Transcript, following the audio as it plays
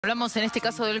Hablamos en este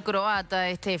caso del croata,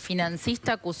 este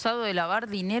financista acusado de lavar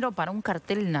dinero para un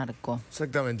cartel narco.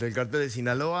 Exactamente, el cartel de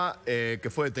Sinaloa, que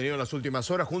fue detenido en las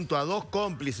últimas horas junto a dos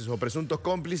cómplices o presuntos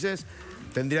cómplices.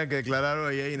 Tendrían que declarar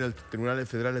hoy ahí en el tribunales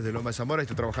federales de Lomas de Zamora.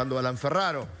 Está trabajando Alan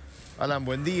Ferraro. Alan,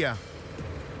 buen día.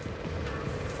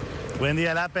 Buen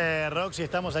día, Lape, Roxy.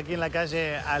 Estamos aquí en la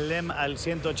calle Alem al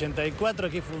 184.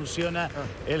 Aquí funciona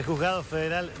el Juzgado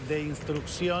Federal de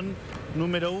Instrucción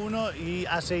número 1 y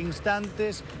hace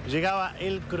instantes llegaba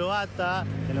el croata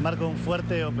en el marco de un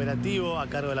fuerte operativo a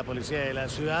cargo de la policía de la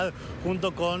ciudad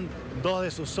junto con dos de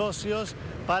sus socios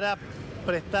para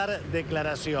prestar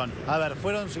declaración. A ver,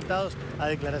 fueron citados a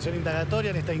declaración indagatoria.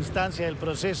 En esta instancia del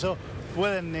proceso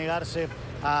pueden negarse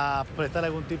a prestar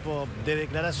algún tipo de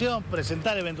declaración,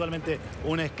 presentar eventualmente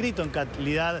un escrito en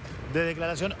calidad de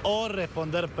declaración o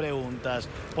responder preguntas.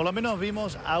 Por lo menos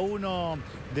vimos a uno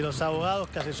de los abogados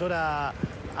que asesora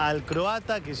al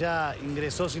croata, que ya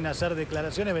ingresó sin hacer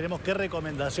declaraciones. Veremos qué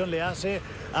recomendación le hace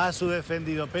a su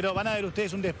defendido. Pero van a ver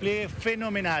ustedes un despliegue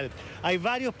fenomenal. Hay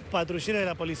varios patrulleros de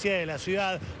la policía de la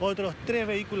ciudad, otros 3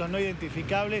 vehículos no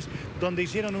identificables donde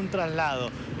hicieron un traslado.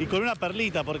 Y con una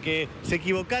perlita, porque se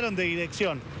equivocaron de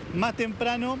dirección. Más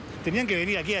temprano tenían que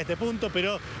venir aquí a este punto,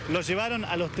 pero los llevaron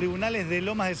a los tribunales de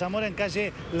Lomas de Zamora en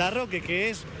calle La Roque, que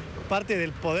es parte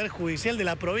del Poder Judicial de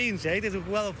la provincia. Este es un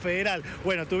juzgado federal.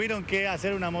 Bueno, tuvieron que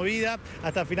hacer una movida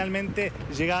hasta finalmente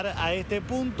llegar a este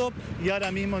punto y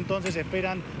ahora mismo entonces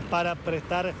esperan para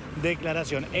prestar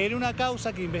declaración en una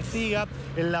causa que investiga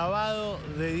el lavado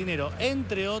de dinero,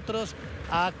 entre otros,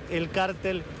 a el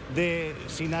cártel de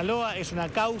Sinaloa. Es una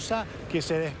causa que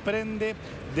se desprende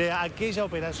de aquella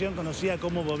operación conocida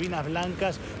como bobinas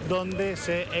blancas, donde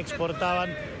se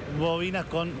exportaban bobinas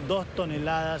con 2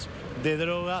 toneladas de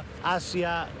droga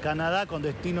hacia Canadá con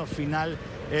destino final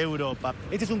Europa.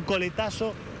 Este es un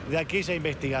coletazo de aquella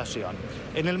investigación.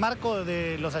 En el marco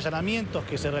de los allanamientos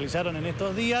que se realizaron en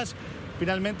estos días,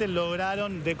 finalmente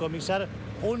lograron decomisar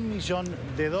 $1 millón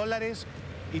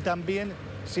y también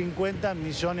 50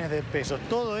 millones de pesos.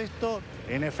 Todo esto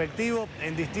en efectivo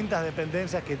en distintas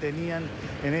dependencias que tenían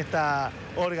en esta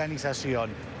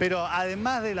organización. Pero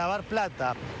además de lavar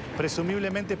plata,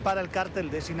 presumiblemente para el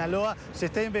cártel de Sinaloa, se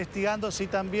está investigando si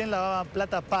también lavaban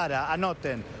plata para,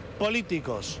 anoten,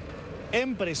 políticos,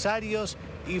 empresarios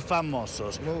y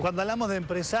famosos. Cuando hablamos de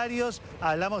empresarios,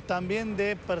 hablamos también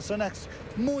de personas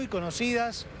muy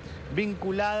conocidas,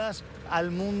 vinculadas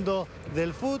al mundo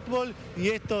del fútbol, y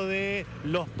esto de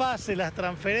los pases, las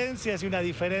transferencias y una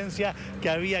diferencia que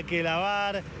había que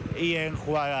lavar y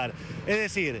enjuagar. Es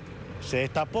decir, se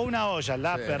destapó una olla,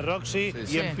 Lape, Roxy,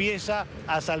 y empieza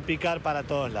a salpicar para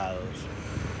todos lados.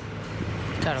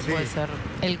 Claro, puede ser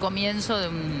el comienzo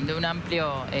de un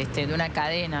amplio, de una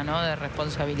cadena, ¿no?, de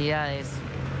responsabilidades.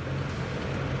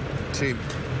 Sí.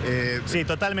 Sí,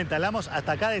 totalmente. Hablamos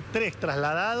hasta acá de 3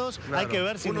 trasladados. Claro. Hay que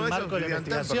ver si en el marco de la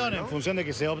investigación, en función de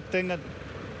que se obtengan...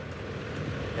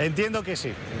 Entiendo que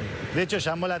sí. De hecho,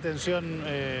 llamó la atención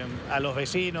a los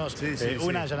vecinos.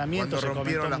 Un allanamiento se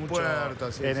comentó las mucho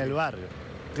puertas, en el barrio.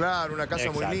 Claro, una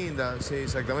casa muy linda. Sí,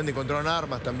 exactamente. Encontraron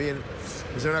armas también.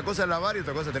 O sea, una cosa es lavar y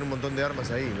otra cosa es tener un montón de armas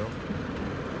ahí, ¿no?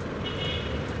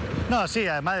 No, sí,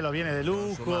 además de los bienes de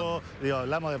lujo, digo,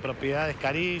 hablamos de propiedades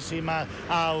carísimas,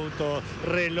 autos,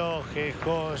 relojes,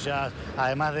 joyas,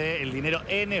 además del dinero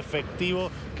en efectivo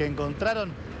que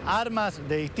encontraron. Armas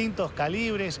de distintos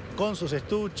calibres, con sus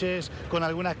estuches, con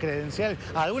algunas credenciales,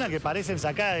 algunas que parecen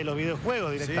sacadas de los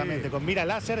videojuegos directamente, con mira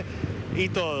láser y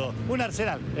todo. Un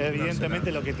arsenal,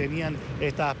 evidentemente, lo que tenían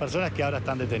estas personas que ahora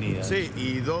están detenidas. Sí,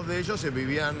 y 2 de ellos se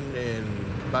vivían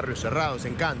en barrios cerrados,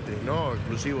 en country, ¿no?,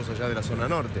 exclusivos allá de la zona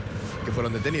norte, que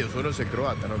fueron detenidos. Uno es el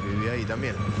croata, ¿no?, que vivía ahí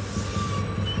también.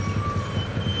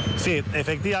 Sí,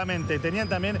 efectivamente. Tenían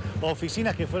también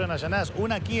oficinas que fueron allanadas,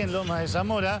 una aquí en Lomas de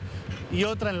Zamora y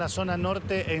otra en la zona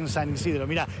norte en San Isidro.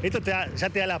 Mirá, esto ya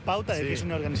te da la pauta de que es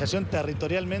una organización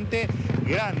territorialmente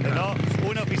grande, ¿no?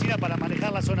 Una oficina para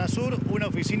manejar la zona sur, una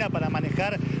oficina para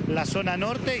manejar la zona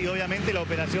norte y obviamente la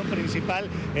operación principal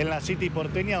en la City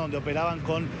porteña, donde operaban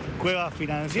con cuevas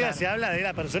financieras. Se habla de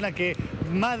la persona que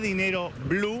más dinero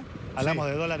blue, hablamos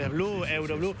de dólares blue,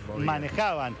 euro blue,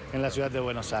 manejaban en la Ciudad de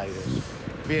Buenos Aires.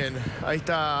 Bien, ahí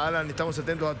está, Alan, estamos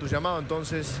atentos a tu llamado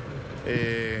entonces,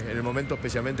 en el momento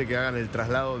especialmente que hagan el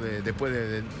traslado después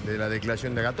de la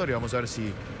declaración indagatoria. Vamos a ver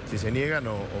si se niegan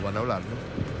o van a hablar,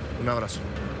 ¿no? Un abrazo.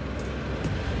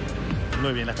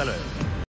 Muy bien, hasta luego.